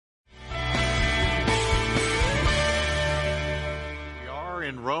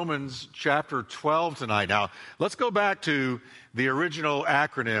Romans chapter 12 tonight. Now, let's go back to the original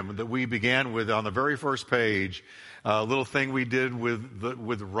acronym that we began with on the very first page. A little thing we did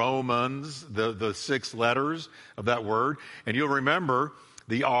with Romans, the 6 letters of that word. And you'll remember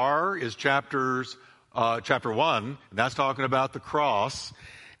the R is chapter 1, and that's talking about the cross.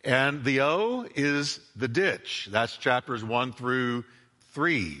 And the O is the ditch. That's chapters 1 through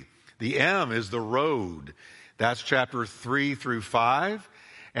 3. The M is the road. That's chapter 3 through 5.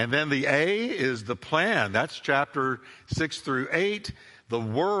 And then the A is the plan. That's chapter 6 through 8. The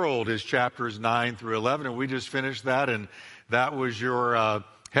world is chapters 9 through 11. And we just finished that. And that was your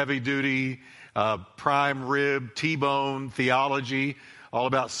heavy-duty, prime rib, T-bone theology, all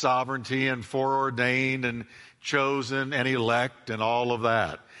about sovereignty and foreordained and chosen and elect and all of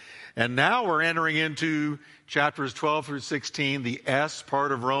that. And now we're entering into chapters 12 through 16, the S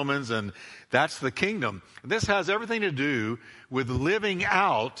part of Romans, and that's the kingdom. This has everything to do with living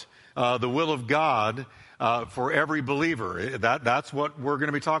out the will of God for every believer. That's what we're going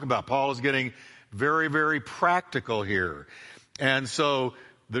to be talking about. Paul is getting very, very practical here. And so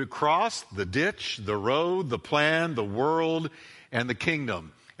the cross, the ditch, the road, the plan, the world, and the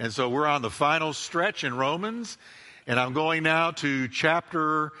kingdom. And so we're on the final stretch in Romans, and I'm going now to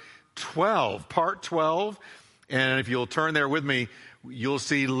chapter 12, part 12. And if you'll turn there with me, you'll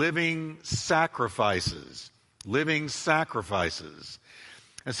see living sacrifices. Living sacrifices.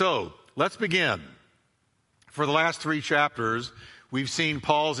 And so, let's begin. For the last 3 chapters, we've seen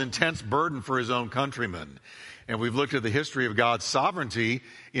Paul's intense burden for his own countrymen. And we've looked at the history of God's sovereignty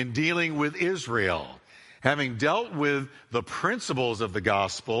in dealing with Israel. Having dealt with the principles of the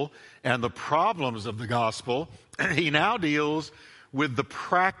gospel and the problems of the gospel, he now deals with the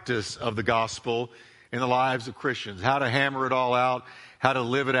practice of the gospel in the lives of Christians. How to hammer it all out, how to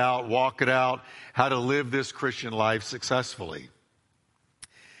live it out, walk it out, how to live this Christian life successfully.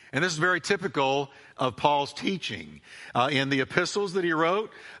 And this is very typical of Paul's teaching. In the epistles that he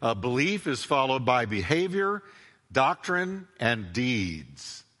wrote, belief is followed by behavior, doctrine, and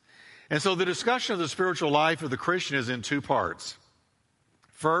deeds. And so the discussion of the spiritual life of the Christian is in 2 parts.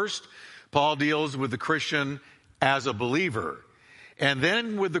 First, Paul deals with the Christian as a believer, and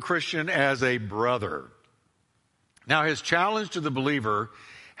then with the Christian as a brother. Now, his challenge to the believer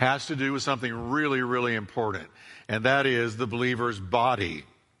has to do with something really, really important, and that is the believer's body,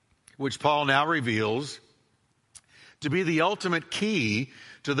 which Paul now reveals to be the ultimate key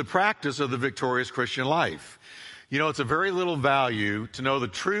to the practice of the victorious Christian life. You know, it's of very little value to know the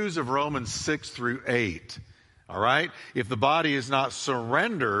truths of Romans 6 through 8. All right? If the body is not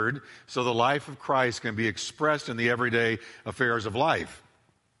surrendered so the life of Christ can be expressed in the everyday affairs of life.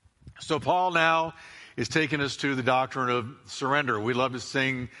 So Paul now is taking us to the doctrine of surrender. We love to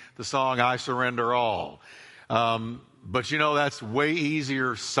sing the song, I Surrender All. But you know, that's way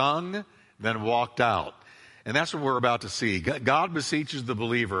easier sung than walked out. And that's what we're about to see. God beseeches the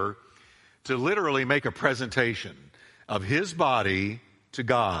believer to literally make a presentation of his body to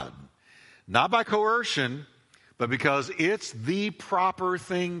God. Not by coercion, but because it's the proper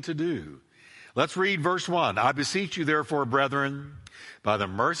thing to do. Let's read verse 1. I beseech you, therefore, brethren, by the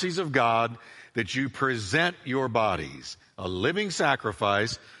mercies of God, that you present your bodies a living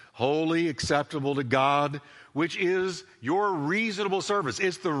sacrifice, holy, acceptable to God, which is your reasonable service.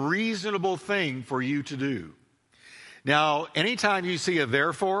 It's the reasonable thing for you to do. Now, anytime you see a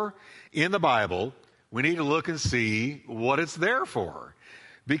therefore in the Bible, we need to look and see what it's there for.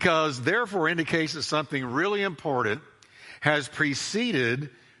 Because therefore indicates that something really important has preceded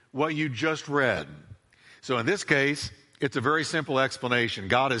what you just read. So in this case, it's a very simple explanation.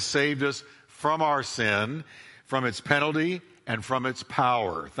 God has saved us from our sin, from its penalty, and from its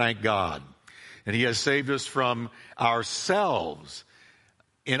power. Thank God. And he has saved us from ourselves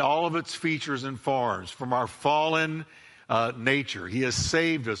in all of its features and forms, from our fallen nature. He has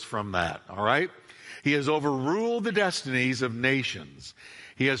saved us from that, all right? He has overruled the destinies of nations.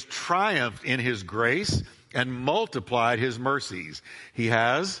 He has triumphed in his grace and multiplied his mercies. He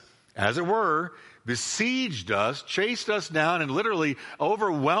has, as it were, besieged us, chased us down, and literally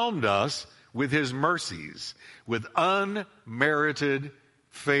overwhelmed us with his mercies, with unmerited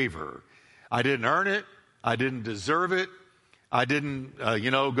favor. I didn't earn it. I didn't deserve it. I didn't,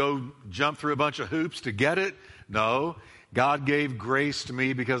 go jump through a bunch of hoops to get it. No, God gave grace to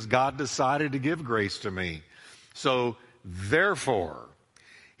me because God decided to give grace to me. So, therefore,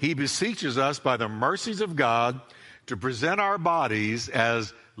 he beseeches us by the mercies of God to present our bodies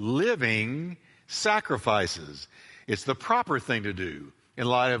as living sacrifices. It's the proper thing to do in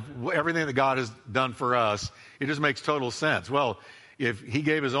light of everything that God has done for us. It just makes total sense. Well, if he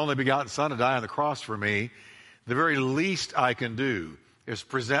gave his only begotten son to die on the cross for me, the very least I can do is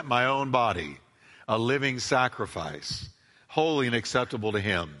present my own body, a living sacrifice, holy and acceptable to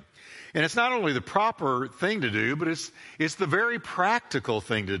him. And it's not only the proper thing to do, but it's the very practical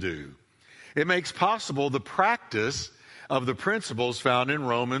thing to do. It makes possible the practice of the principles found in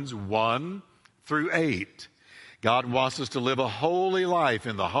Romans 1 through 8. God wants us to live a holy life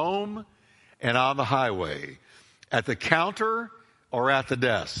in the home and on the highway, at the counter or at the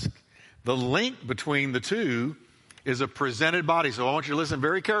desk. The link between the two is a presented body. So I want you to listen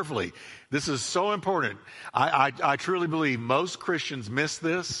very carefully. This is so important. I truly believe most Christians miss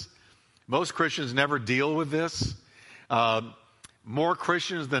this. Most Christians never deal with this. More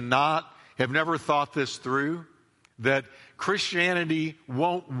Christians than not have never thought this through, that Christianity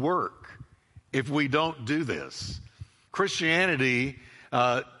won't work if we don't do this. Christianity,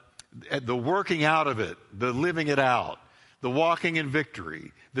 the working out of it, the living it out, the walking in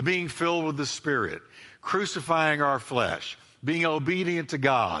victory, the being filled with the Spirit, crucifying our flesh, being obedient to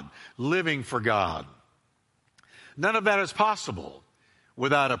God, living for God. None of that is possible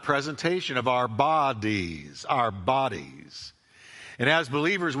without a presentation of our bodies, And as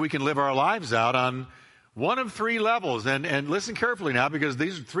believers, we can live our lives out on one of three levels. And listen carefully now, because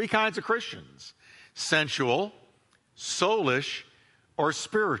these are three kinds of Christians: sensual, soulish, or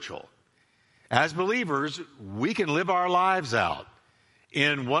spiritual. As believers, we can live our lives out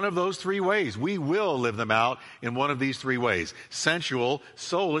in one of those three ways. We will live them out in one of these three ways: sensual,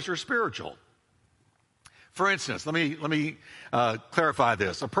 soulish, or spiritual. For instance, let me clarify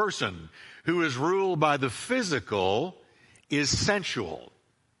this. A person who is ruled by the physical is sensual.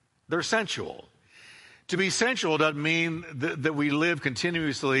 They're sensual. To be sensual doesn't mean that we live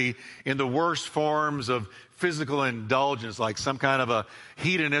continuously in the worst forms of physical indulgence, like some kind of a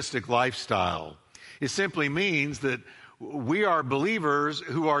hedonistic lifestyle. It simply means that we are believers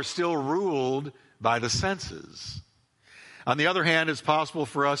who are still ruled by the senses. On the other hand, it's possible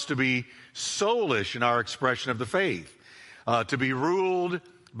for us to be soulish in our expression of the faith, to be ruled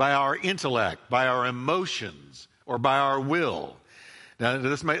by our intellect, by our emotions, or by our will. Now,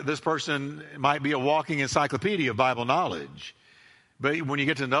 this person might be a walking encyclopedia of Bible knowledge, but when you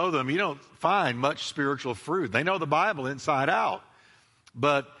get to know them, you don't find much spiritual fruit. They know the Bible inside out,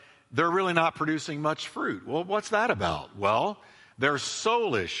 but they're really not producing much fruit. Well, what's that about? Well, they're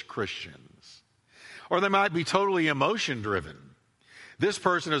soulish Christians. Or they might be totally emotion-driven. This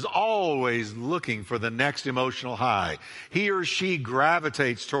person is always looking for the next emotional high. He or she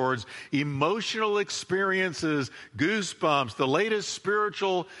gravitates towards emotional experiences, goosebumps, the latest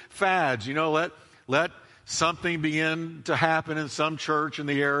spiritual fads. You know, let something begin to happen in some church in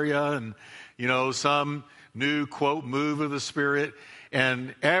the area, and, you know, some new, quote, move of the Spirit,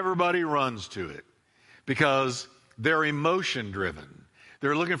 and everybody runs to it because they're emotion-driven.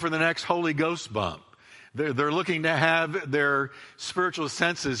 They're looking for the next Holy Ghost bump. They're looking to have their spiritual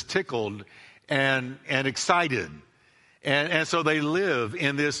senses tickled and excited. And so they live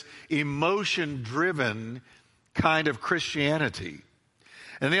in this emotion-driven kind of Christianity.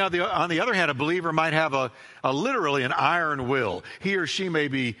 And on the other hand, a believer might have a literally an iron will. He or she may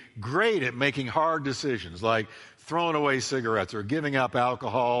be great at making hard decisions, like throwing away cigarettes or giving up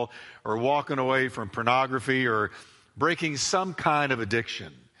alcohol or walking away from pornography or breaking some kind of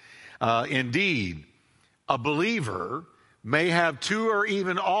addiction. Indeed, a believer may have two or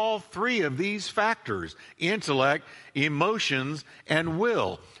even all three of these factors: intellect, emotions, and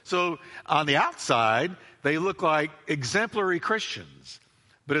will. So on the outside, they look like exemplary Christians,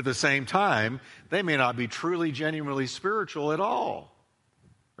 but at the same time, they may not be truly, genuinely spiritual at all.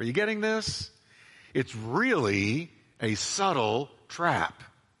 Are you getting this? It's really a subtle trap.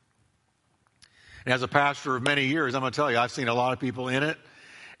 And as a pastor of many years, I'm going to tell you, I've seen a lot of people in it.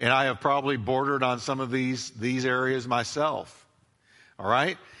 And I have probably bordered on some of these areas myself. All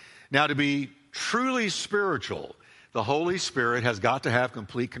right? Now, to be truly spiritual, the Holy Spirit has got to have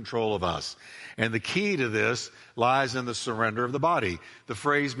complete control of us. And the key to this lies in the surrender of the body. The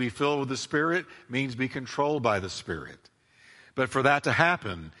phrase "be filled with the Spirit" means be controlled by the Spirit. But for that to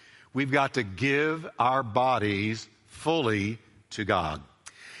happen, we've got to give our bodies fully to God.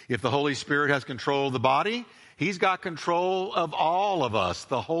 If the Holy Spirit has control of the body, He's got control of all of us,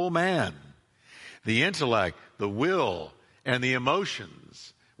 the whole man. The intellect, the will, and the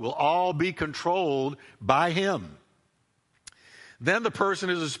emotions will all be controlled by Him. Then the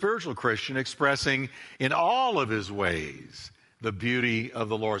person is a spiritual Christian, expressing in all of his ways the beauty of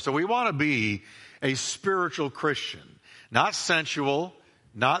the Lord. So we want to be a spiritual Christian, not sensual,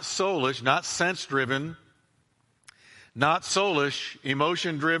 not soulish, not sense-driven, not soulish,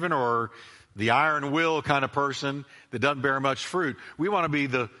 emotion-driven, or the iron will kind of person that doesn't bear much fruit. We want to be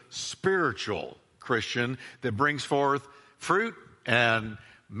the spiritual Christian that brings forth fruit and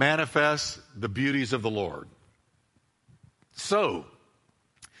manifest the beauties of the Lord. So,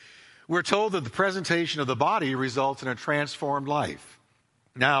 we're told that the presentation of the body results in a transformed life.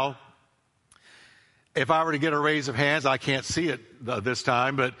 Now, if I were to get a raise of hands, I can't see it this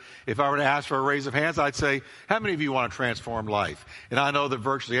time, but if I were to ask for a raise of hands, I'd say, how many of you want a transformed life? And I know that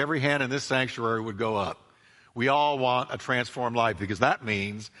virtually every hand in this sanctuary would go up. We all want a transformed life because that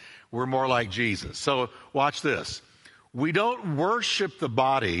means we're more like Jesus. So watch this. We don't worship the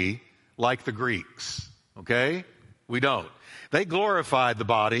body like the Greeks, okay? We don't. They glorified the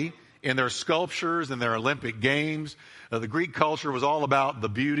body in their sculptures and their Olympic games. The Greek culture was all about the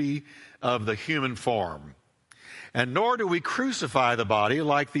beauty of the human form. And nor do we crucify the body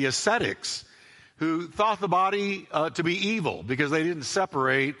like the ascetics who thought the body to be evil because they didn't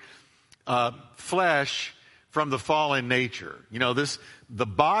separate flesh from the fallen nature. You know, the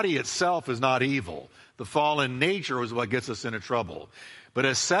body itself is not evil. The fallen nature is what gets us into trouble. But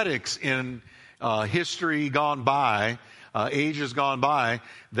ascetics in history gone by, ages gone by,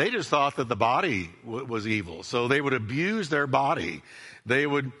 they just thought that the body was evil. So they would abuse their body. They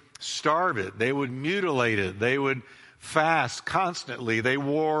would starve it. They would mutilate it. They would fast constantly. They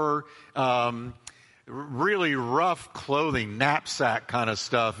wore really rough clothing, knapsack kind of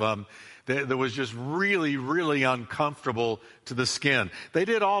stuff that was just really, really uncomfortable to the skin. They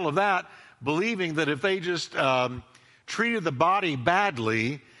did all of that believing that if they just treated the body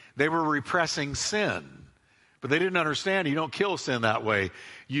badly, they were repressing sin. But they didn't understand you don't kill sin that way.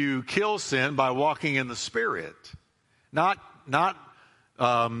 You kill sin by walking in the Spirit, not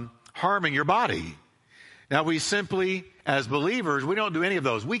harming your body. Now, we simply, as believers, we don't do any of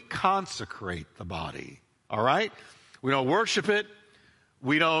those. We consecrate the body, all right? We don't worship it.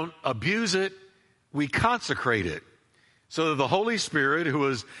 We don't abuse it. We consecrate it so that the Holy Spirit, who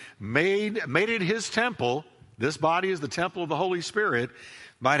has made it his temple, this body is the temple of the Holy Spirit,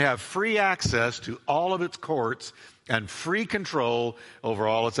 might have free access to all of its courts and free control over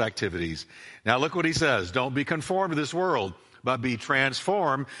all its activities. Now look what he says. Don't be conformed to this world, but be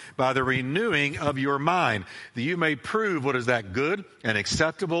transformed by the renewing of your mind, that you may prove what is that good and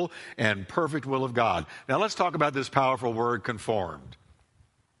acceptable and perfect will of God. Now let's talk about this powerful word, conformed.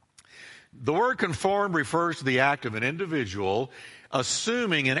 The word conformed refers to the act of an individual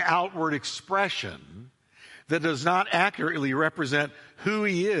assuming an outward expression that does not accurately represent who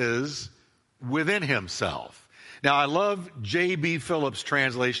he is within himself. Now, I love J.B. Phillips'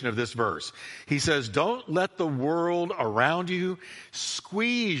 translation of this verse. He says, don't let the world around you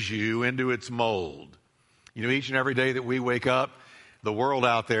squeeze you into its mold. You know, each and every day that we wake up, the world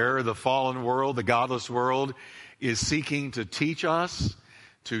out there, the fallen world, the godless world, is seeking to teach us,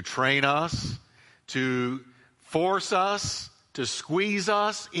 to train us, to force us, to squeeze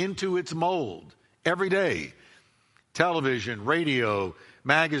us into its mold every day. Television, radio,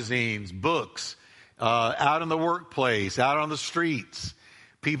 magazines, books, out in the workplace, out on the streets,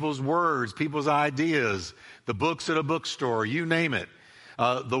 people's words, people's ideas, the books at a bookstore, you name it.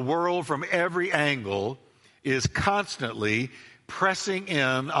 The world from every angle is constantly pressing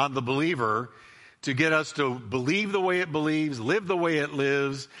in on the believer to get us to believe the way it believes, live the way it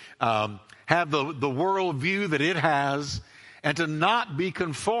lives, have the world view that it has, and to not be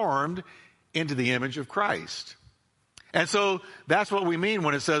conformed into the image of Christ. And so that's what we mean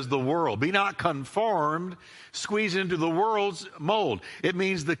when it says the world. Be not conformed, squeeze into the world's mold. It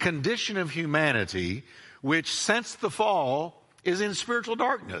means the condition of humanity, which since the fall is in spiritual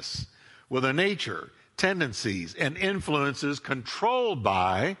darkness, with a nature, tendencies, and influences controlled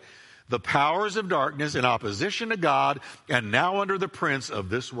by the powers of darkness in opposition to God and now under the prince of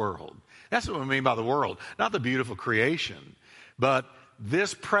this world. That's what we mean by the world. Not the beautiful creation, but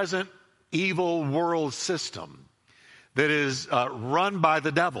this present evil world system that is run by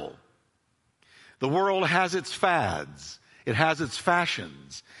the devil. The world has its fads. It has its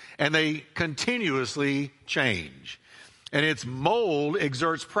fashions. And they continuously change. And its mold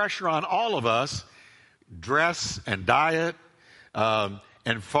exerts pressure on all of us, dress and diet,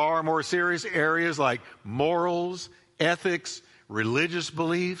 and far more serious areas like morals, ethics, religious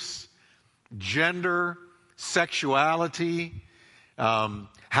beliefs, gender, sexuality,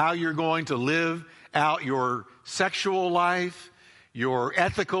 how you're going to live out your sexual life, your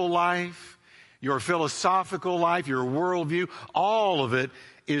ethical life, your philosophical life, your worldview. All of it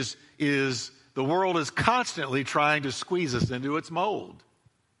is the world is constantly trying to squeeze us into its mold.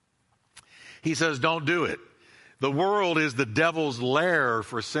 He says, don't do it. The world is the devil's lair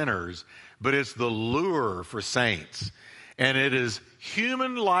for sinners, but it's the lure for saints. And it is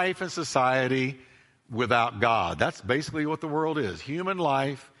human life and society without God. That's basically what the world is. Human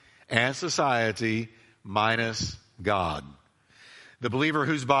life and society minus God. The believer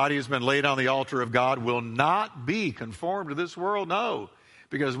whose body has been laid on the altar of God will not be conformed to this world, no,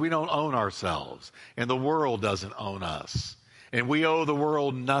 because we don't own ourselves, and the world doesn't own us. And we owe the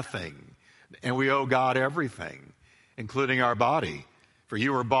world nothing, and we owe God everything, including our body. For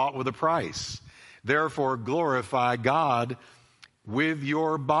you were bought with a price. Therefore, glorify God with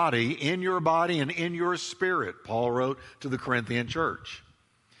your body, and in your spirit, Paul wrote to the Corinthian church.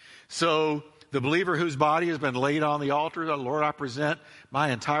 So, the believer whose body has been laid on the altar, Lord, I present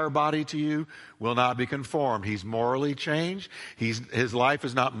my entire body to you, will not be conformed. He's morally changed. His life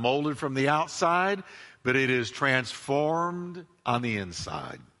is not molded from the outside, but it is transformed on the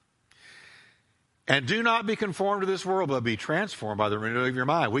inside. And do not be conformed to this world, but be transformed by the renewing of your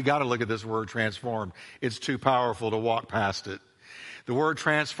mind. We got to look at this word transformed. It's too powerful to walk past it. The word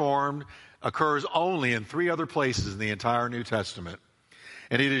transformed occurs only in 3 other places in the entire New Testament.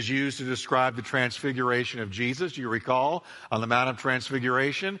 And it is used to describe the transfiguration of Jesus. You recall, on the Mount of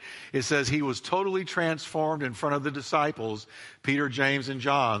Transfiguration, it says he was totally transformed in front of the disciples, Peter, James, and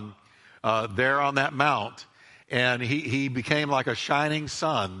John, there on that mount. And he became like a shining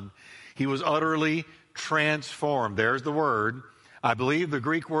sun. He was utterly transformed. There's the word. I believe the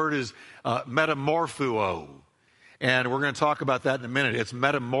Greek word is metamorphuo. And we're going to talk about that in a minute. It's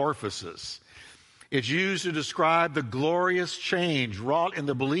metamorphosis. It's used to describe the glorious change wrought in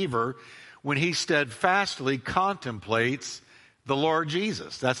the believer when he steadfastly contemplates the Lord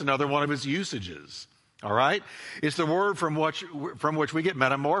Jesus. That's another one of its usages. All right? It's the word from which we get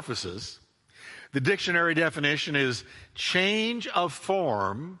metamorphosis. The dictionary definition is change of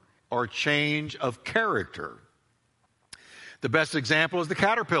form or change of character. The best example is the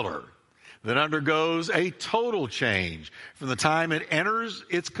caterpillar that undergoes a total change from the time it enters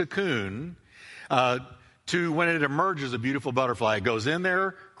its cocoon to when it emerges a beautiful butterfly. It goes in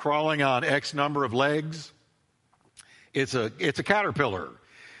there, crawling on X number of legs. It's a caterpillar.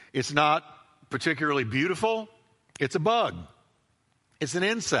 It's not particularly beautiful. It's a bug. It's an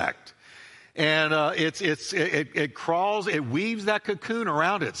insect. And it crawls, it weaves that cocoon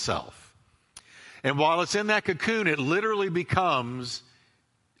around itself. And while it's in that cocoon, it literally becomes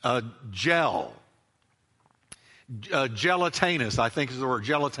a gel. Gelatinous, I think is the word.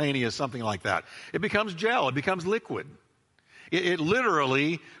 Gelatinious, something like that. It becomes gel. It becomes liquid. It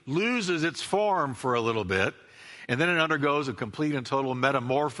literally loses its form for a little bit, and then it undergoes a complete and total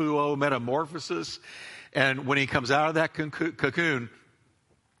metamorphosis. And when he comes out of that cocoon,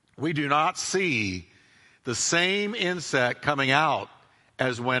 we do not see the same insect coming out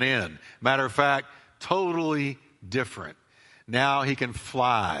as went in. Matter of fact, totally different. Now he can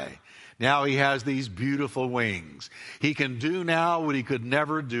fly. Now he has these beautiful wings. He can do now what he could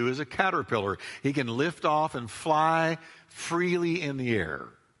never do as a caterpillar. He can lift off and fly freely in the air.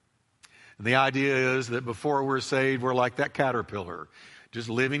 And the idea is that before we're saved, we're like that caterpillar, just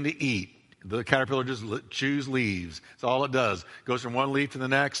living to eat. The caterpillar just chews leaves. That's all it does. Goes from one leaf to the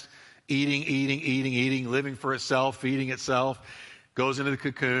next, eating, living for itself, feeding itself. Goes into the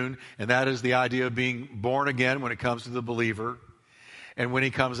cocoon, and that is the idea of being born again when it comes to the believer. And when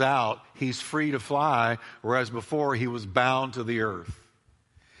he comes out, he's free to fly, whereas before he was bound to the earth.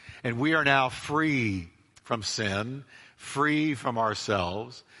 And we are now free from sin, free from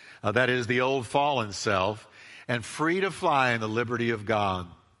ourselves, that is the old fallen self, and free to fly in the liberty of God.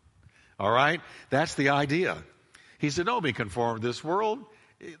 All right? That's the idea. He said, don't be conformed to this world.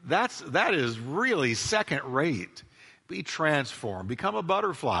 That is really second rate. Be transformed. Become a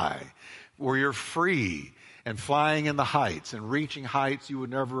butterfly where you're free and flying in the heights and reaching heights you would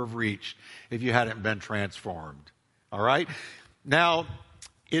never have reached if you hadn't been transformed. All right? Now,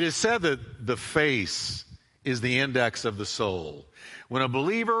 it is said that the face is the index of the soul. When a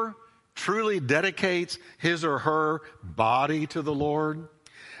believer truly dedicates his or her body to the Lord,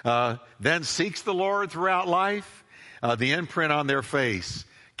 then seeks the Lord throughout life, the imprint on their face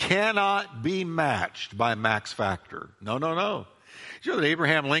cannot be matched by Max Factor. No. You know that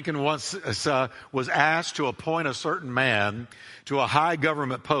Abraham Lincoln once was asked to appoint a certain man to a high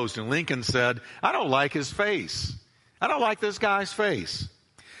government post, and Lincoln said, I don't like his face. I don't like this guy's face.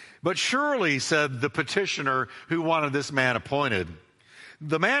 But surely, said the petitioner who wanted this man appointed,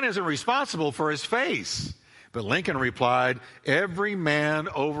 the man isn't responsible for his face. But Lincoln replied, every man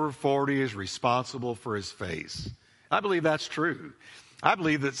over 40 is responsible for his face. I believe that's true. I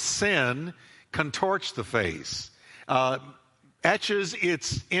believe that sin contorts the face, etches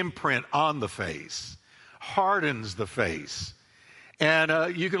its imprint on the face, hardens the face.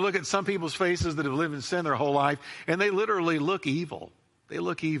 And you can look at some people's faces that have lived in sin their whole life, and they literally look evil. They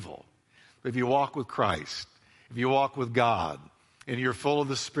look evil. But if you walk with Christ, if you walk with God, and you're full of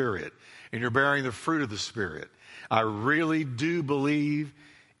the Spirit and you're bearing the fruit of the Spirit, I really do believe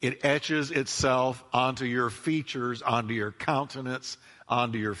it etches itself onto your features, onto your countenance,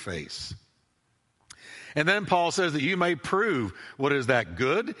 onto your face. And then Paul says that you may prove what is that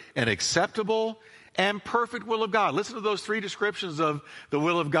good and acceptable and perfect will of God. Listen to those three descriptions of the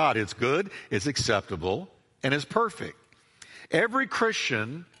will of God. It's good, it's acceptable, and it's perfect. Every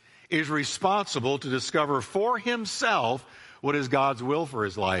Christian is responsible to discover for himself what is God's will for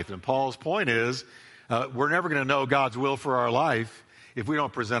his life. And Paul's point is, we're never going to know God's will for our life if we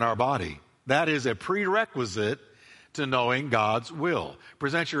don't present our body. That is a prerequisite to knowing God's will.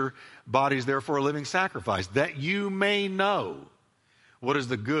 Present your bodies, therefore, a living sacrifice, that you may know what is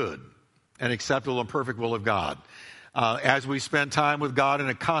the good and acceptable and perfect will of God. As we spend time with God in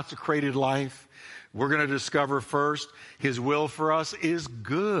a consecrated life, we're going to discover first His will for us is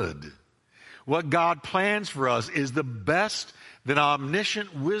good. What God plans for us is the best that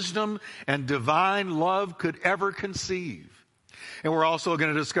omniscient wisdom and divine love could ever conceive. And we're also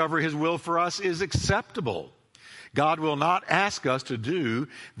going to discover His will for us is acceptable. God will not ask us to do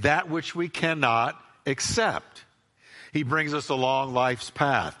that which we cannot accept. He brings us along life's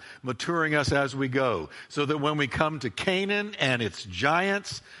path, maturing us as we go, so that when we come to Canaan and its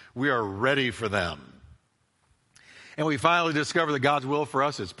giants, we are ready for them. And we finally discover that God's will for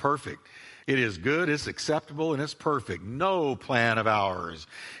us is perfect. It is good, it's acceptable, and it's perfect. No plan of ours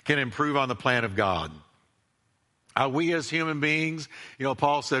can improve on the plan of God. We as human beings,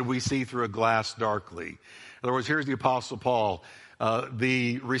 Paul said we see through a glass darkly. In other words, here's the Apostle Paul,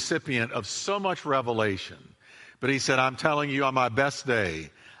 the recipient of so much revelation. But he said, I'm telling you, on my best day,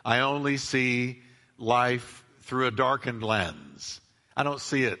 I only see life through a darkened lens. I don't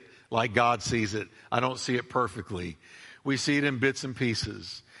see it like God sees it. I don't see it perfectly. We see it in bits and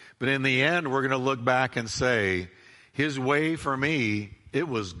pieces. But in the end, we're going to look back and say, His way for me, it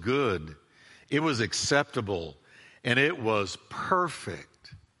was good. It was acceptable. And it was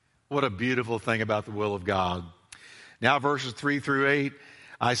perfect. What a beautiful thing about the will of God. Now, verses 3 through 8,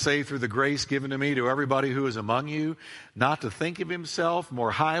 I say through the grace given to me to everybody who is among you, not to think of himself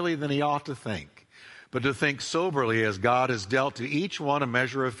more highly than he ought to think, but to think soberly as God has dealt to each one a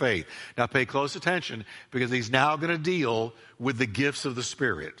measure of faith. Now pay close attention, because he's now going to deal with the gifts of the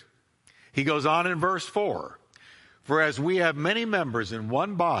Spirit. He goes on in verse 4, for as we have many members in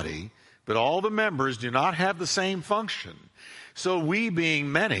one body, but all the members do not have the same function, so we,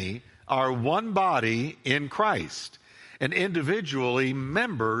 being many, are one body in Christ, and individually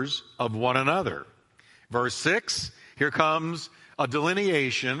members of one another. Verse 6, here comes a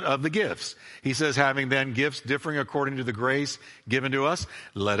delineation of the gifts. He says, having then gifts differing according to the grace given to us,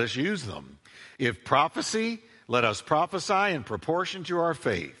 let us use them. If prophecy, let us prophesy in proportion to our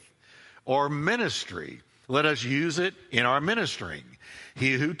faith. Or ministry, let us use it in our ministering.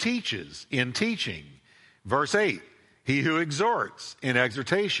 He who teaches, in teaching. Verse 8, he who exhorts, in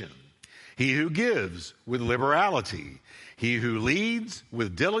exhortation. He who gives, with liberality. He who leads,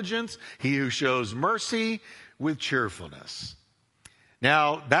 with diligence. He who shows mercy, with cheerfulness.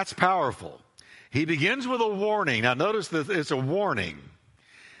 Now, that's powerful. He begins with a warning. Now, notice that it's a warning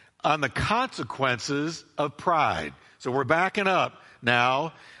on the consequences of pride. So we're backing up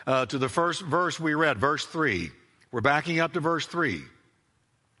now to the first verse we read, verse 3. We're backing up to verse 3.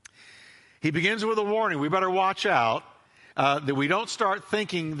 He begins with a warning. We better watch out that we don't start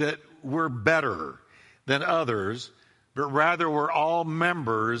thinking that we're better than others, but rather we're all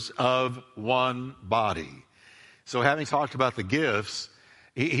members of one body. So having talked about the gifts,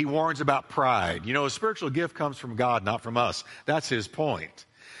 he warns about pride. A spiritual gift comes from God, not from us. That's his point.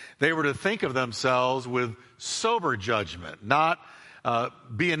 They were to think of themselves with sober judgment, not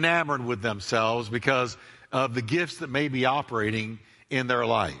be enamored with themselves because of the gifts that may be operating in their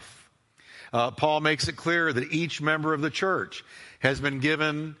life. Paul makes it clear that each member of the church has been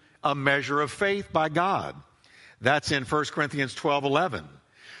given a measure of faith by God. That's in 1 Corinthians 12:11.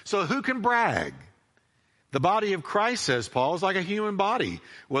 So who can brag? The body of Christ, says Paul, is like a human body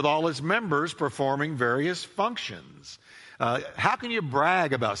with all its members performing various functions. How can you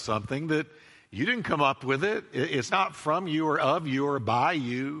brag about something that you didn't come up with it? It's not from you or of you or by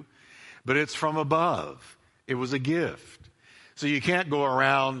you, but it's from above. It was a gift. So you can't go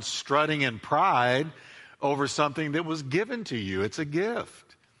around strutting in pride over something that was given to you. It's a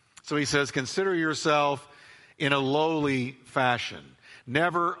gift. So he says, consider yourself in a lowly fashion.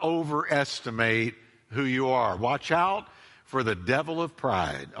 Never overestimate who you are. Watch out for the devil of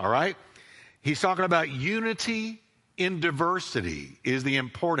pride, all right? He's talking about unity in diversity is the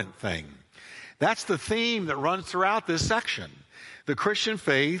important thing. That's the theme that runs throughout this section. The Christian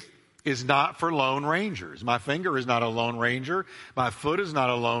faith is not for lone rangers. My finger is not a lone ranger. My foot is not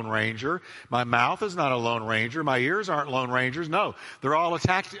a lone ranger. My mouth is not a lone ranger. My ears aren't lone rangers. No, they're all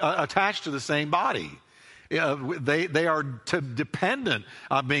attached to the same body. They are dependent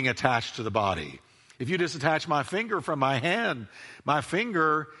on being attached to the body. If you disattach my finger from my hand, my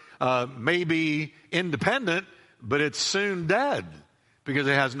finger may be independent, but it's soon dead because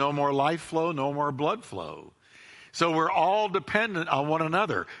it has no more life flow, no more blood flow. So we're all dependent on one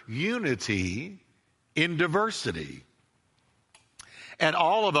another. Unity in diversity. And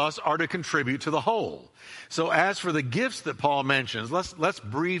all of us are to contribute to the whole. So as for the gifts that Paul mentions, let's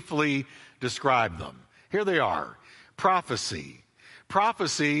briefly describe them. Here they are. Prophecy.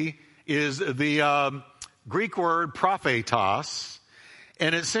 Prophecy is the Greek word prophetos,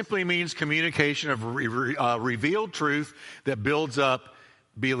 and it simply means communication of revealed truth that builds up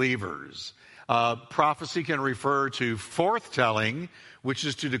believers. Prophecy can refer to forthtelling, which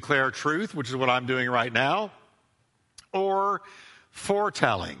is to declare truth, which is what I'm doing right now, or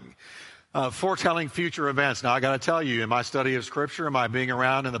foretelling. Foretelling future events. Now, I got to tell you, in my study of Scripture, in my being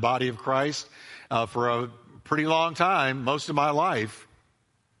around in the body of Christ for a pretty long time, most of my life,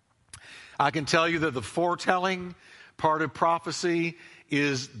 I can tell you that the foretelling part of prophecy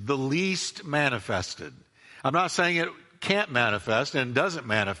is the least manifested. I'm not saying it can't manifest and doesn't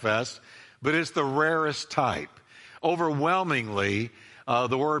manifest, but it's the rarest type. Overwhelmingly,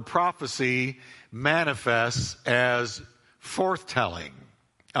 the word prophecy manifests as forthtelling,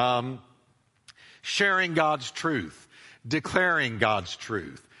 sharing God's truth, declaring God's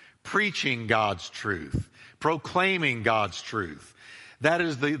truth, preaching God's truth, proclaiming God's truth. That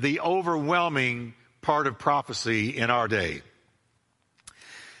is the overwhelming part of prophecy in our day.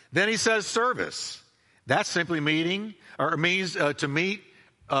 Then he says service. That simply means to meet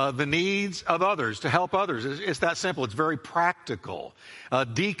the needs of others, to help others. It's that simple. It's very practical.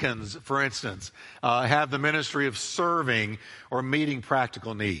 Deacons, for instance, have the ministry of serving or meeting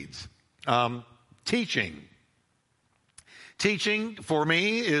practical needs. Teaching. Teaching, for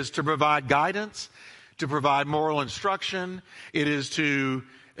me, is to provide guidance, to provide moral instruction. It is to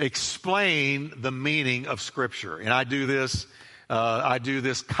explain the meaning of Scripture. And I do this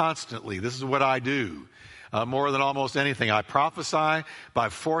constantly. This is what I do. More than almost anything, I prophesy by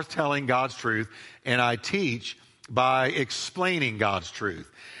forthtelling God's truth, and I teach by explaining God's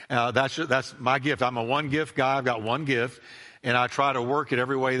truth. That's my gift. I'm a one-gift guy. I've got one gift, and I try to work it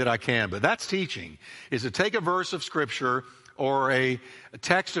every way that I can. But that's teaching, is to take a verse of Scripture or a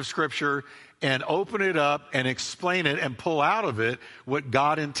text of Scripture and open it up and explain it and pull out of it what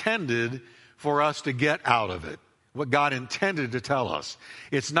God intended for us to get out of it. What God intended to tell us.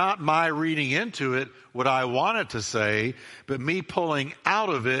 It's not my reading into it what I wanted to say, but me pulling out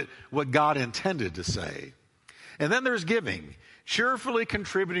of it what God intended to say. And then there's giving, cheerfully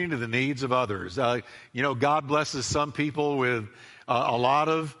contributing to the needs of others. God blesses some people with a lot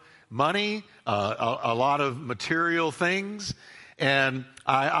of money, a lot of material things, and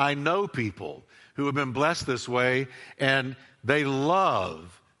I know people who have been blessed this way, and they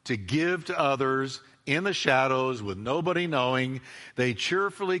love to give to others in the shadows with nobody knowing. They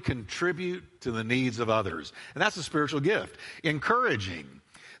cheerfully contribute to the needs of others. And that's a spiritual gift. Encouraging.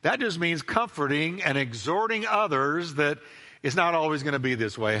 That just means comforting and exhorting others that it's not always going to be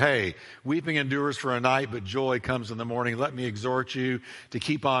this way. Hey, weeping endures for a night, but joy comes in the morning. Let me exhort you to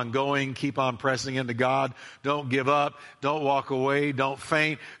keep on going, keep on pressing into God. Don't give up. Don't walk away. Don't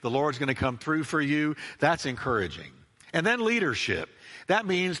faint. The Lord's going to come through for you. That's encouraging. And then leadership. That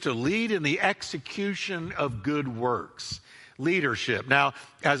means to lead in the execution of good works. Leadership. Now,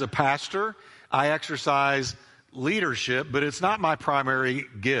 as a pastor, I exercise leadership, but it's not my primary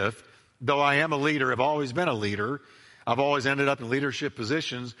gift, though I am a leader. I've always been a leader. I've always ended up in leadership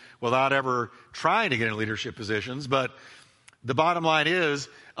positions without ever trying to get in leadership positions. But the bottom line is,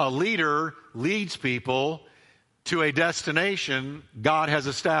 a leader leads people to a destination God has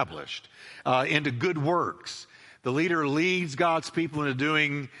established, into good works. The leader leads God's people into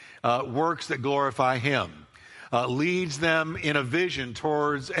doing works that glorify Him, leads them in a vision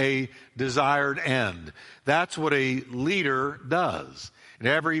towards a desired end. That's what a leader does. And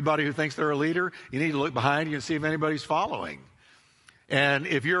everybody who thinks they're a leader, you need to look behind you and see if anybody's following. And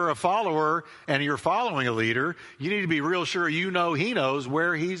if you're a follower and you're following a leader, you need to be real sure you know he knows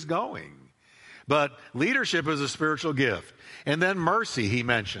where he's going. But leadership is a spiritual gift. And then mercy, he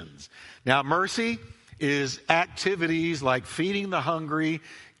mentions. Now, mercy is activities like feeding the hungry,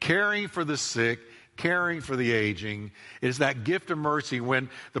 caring for the sick, caring for the aging. It is that gift of mercy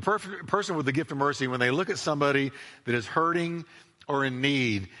when the person with the gift of mercy, when they look at somebody that is hurting or in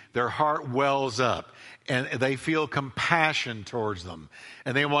need, their heart wells up and they feel compassion towards them.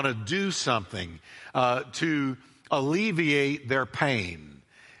 And they want to do something to alleviate their pain.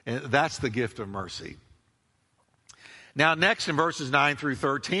 And that's the gift of mercy. Now, next in verses 9 through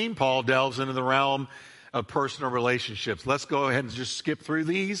 13, Paul delves into the realm of personal relationships. Let's go ahead and just skip through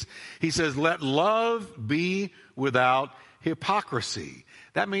these. He says, let love be without hypocrisy.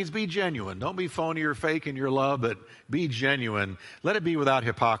 That means be genuine. Don't be phony or fake in your love, but be genuine. Let it be without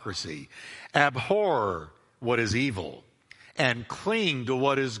hypocrisy. Abhor what is evil and cling to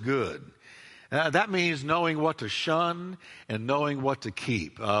what is good. That means knowing what to shun and knowing what to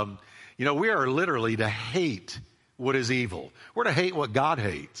keep. We are literally to hate what is evil. We're to hate what God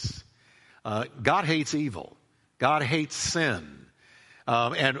hates. God hates evil. God hates sin.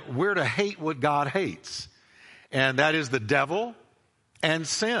 And we're to hate what God hates. And that is the devil and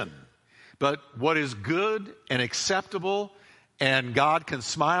sin. But what is good and acceptable and God can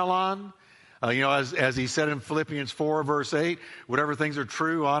smile on, as he said in Philippians 4, verse 8, whatever things are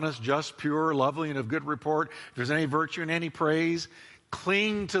true, honest, just, pure, lovely, and of good report, if there's any virtue and any praise,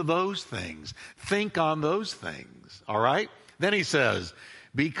 cling to those things. Think on those things. All right? Then he says,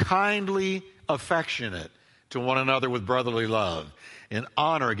 be kindly affectionate to one another with brotherly love, in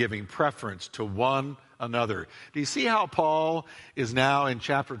honor, giving preference to one another. Do you see how Paul is now in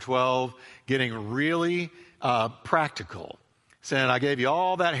chapter 12 getting really practical? Saying, I gave you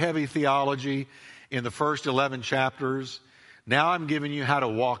all that heavy theology in the first 11 chapters. Now I'm giving you how to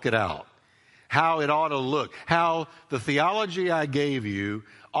walk it out, how it ought to look, how the theology I gave you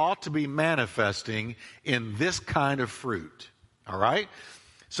ought to be manifesting in this kind of fruit. All right?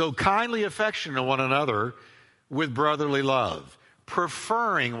 So kindly affection to one another with brotherly love,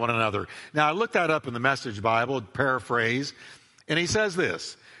 preferring one another. Now, I looked that up in the Message Bible, paraphrase, and he says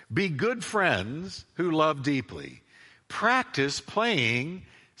this, be good friends who love deeply. Practice playing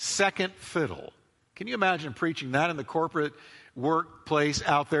second fiddle. Can you imagine preaching that in the corporate workplace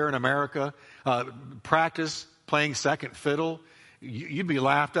out there in America? Practice playing second fiddle. You'd be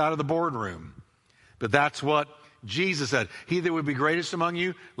laughed out of the boardroom. But that's what Jesus said. He that would be greatest among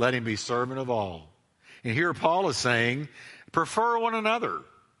you, let him be servant of all. And here Paul is saying, prefer one another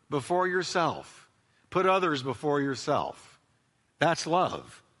before yourself. Put others before yourself. That's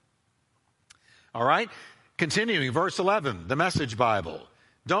love. All right? Continuing, verse 11, the Message Bible.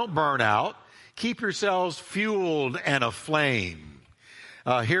 Don't burn out. Keep yourselves fueled and aflame.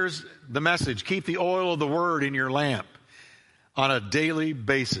 Here's the message. Keep the oil of the word in your lamp on a daily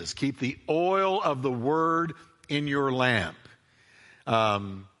basis. Keep the oil of the word in your lamp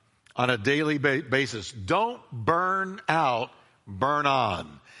on a daily basis. Don't burn out, burn on.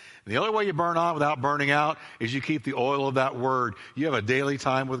 And the only way you burn on without burning out is you keep the oil of that word. You have a daily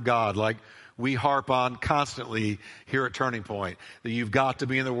time with God, like we harp on constantly here at Turning Point, that you've got to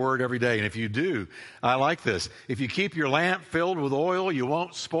be in the Word every day. And if you do, I like this. If you keep your lamp filled with oil, you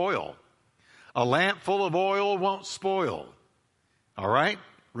won't spoil. A lamp full of oil won't spoil. All right?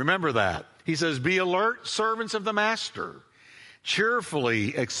 Remember that. He says, be alert, servants of the master,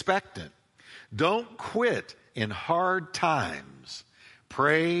 cheerfully expectant. Don't quit in hard times.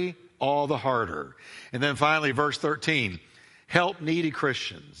 Pray all the harder. And then finally, verse 13, help needy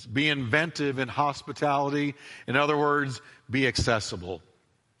Christians. Be inventive in hospitality. In other words, be accessible.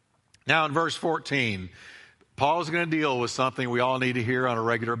 Now in verse 14, Paul is going to deal with something we all need to hear on a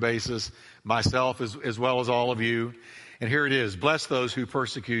regular basis, myself as well as all of you. And here it is. Bless those who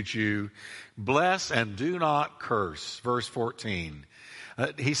persecute you. Bless and do not curse. Verse 14.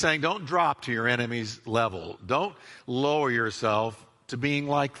 He's saying don't drop to your enemy's level. Don't lower yourself to being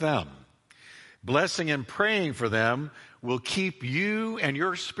like them. Blessing and praying for them will keep you and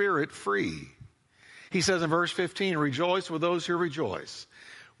your spirit free. He says in verse 15, rejoice with those who rejoice.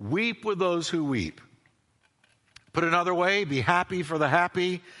 Weep with those who weep. Put another way, be happy for the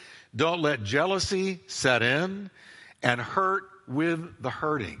happy. Don't let jealousy set in and hurt with the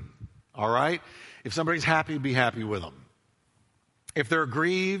hurting. All right? If somebody's happy, be happy with them. If they're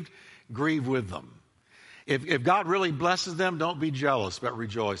grieved, grieve with them. If God really blesses them, don't be jealous, but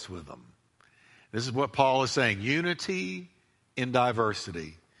rejoice with them. This is what Paul is saying. Unity in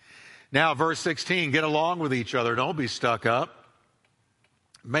diversity. Now, verse 16, get along with each other. Don't be stuck up.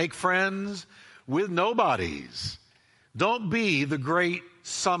 Make friends with nobodies. Don't be the great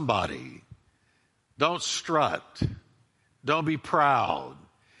somebody. Don't strut. Don't be proud.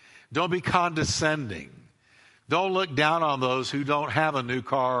 Don't be condescending. Don't look down on those who don't have a new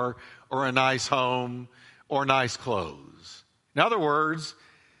car or a nice home or nice clothes. In other words,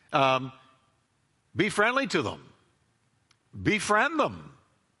 be friendly to them. Befriend them.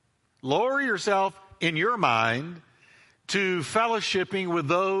 Lower yourself in your mind to fellowshipping with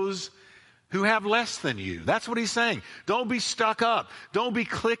those who have less than you. That's what he's saying. Don't be stuck up. Don't be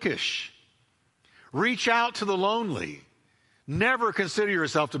cliquish. Reach out to the lonely. Never consider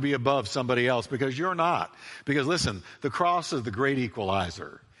yourself to be above somebody else, because you're not. Because listen, the cross is the great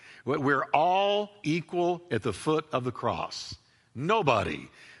equalizer. We're all equal at the foot of the cross. Nobody.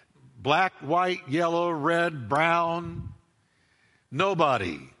 Black, white, yellow, red, brown.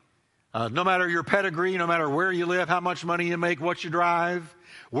 Nobody. No matter your pedigree, no matter where you live, how much money you make, what you drive,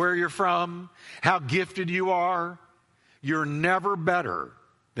 where you're from, how gifted you are, you're never better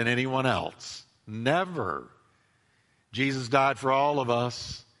than anyone else. Never. Jesus died for all of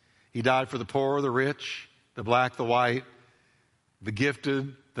us. He died for the poor, the rich, the black, the white, the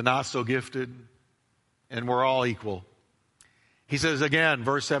gifted, the not so gifted, and we're all equal. He says again,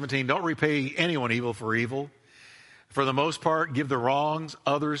 verse 17, don't repay anyone evil for evil. For the most part, give the wrongs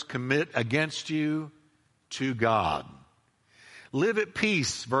others commit against you to God. Live at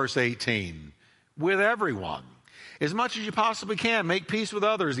peace, verse 18, with everyone. As much as you possibly can, make peace with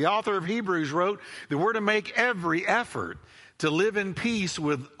others. The author of Hebrews wrote that we're to make every effort to live in peace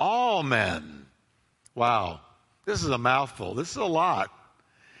with all men. Wow, this is a mouthful. This is a lot.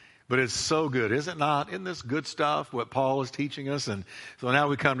 But it's so good, is it not? Isn't this good stuff, what Paul is teaching us? And so now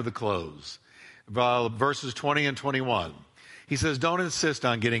we come to the close. Verses 20 and 21. He says, don't insist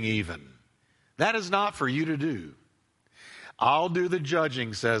on getting even. That is not for you to do. I'll do the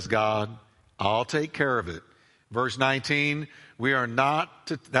judging, says God. I'll take care of it. Verse 19, we are not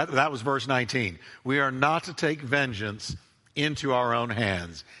to, that was verse 19. We are not to take vengeance into our own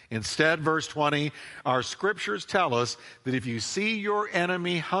hands. Instead, verse 20, our scriptures tell us that if you see your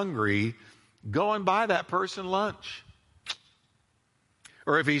enemy hungry, go and buy that person lunch.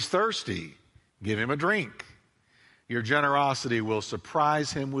 Or if he's thirsty, give him a drink. Your generosity will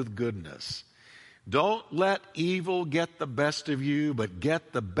surprise him with goodness. Don't let evil get the best of you, but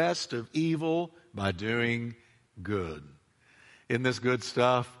get the best of evil by doing good. Isn't this good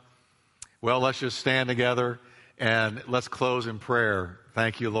stuff? Well, let's just stand together and let's close in prayer.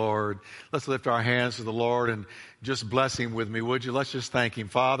 Thank you, Lord. Let's lift our hands to the Lord and just bless him with me, would you? Let's just thank him.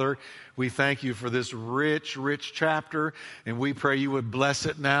 Father, we thank you for this rich, rich chapter, and we pray you would bless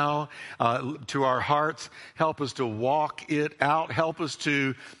it now to our hearts. Help us to walk it out. Help us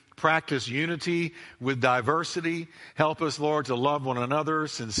to practice unity with diversity. Help us, Lord, to love one another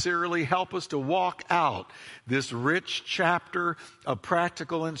sincerely. Help us to walk out this rich chapter of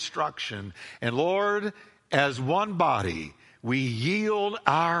practical instruction. And Lord, as one body, we yield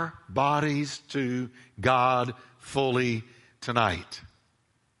our bodies to God fully tonight.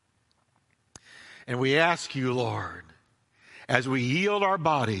 And we ask you, Lord, as we yield our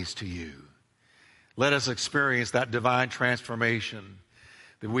bodies to you, let us experience that divine transformation,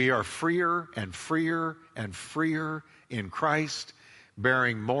 that we are freer and freer and freer in Christ,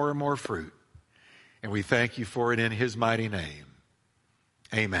 bearing more and more fruit. And we thank you for it in his mighty name.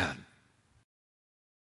 Amen.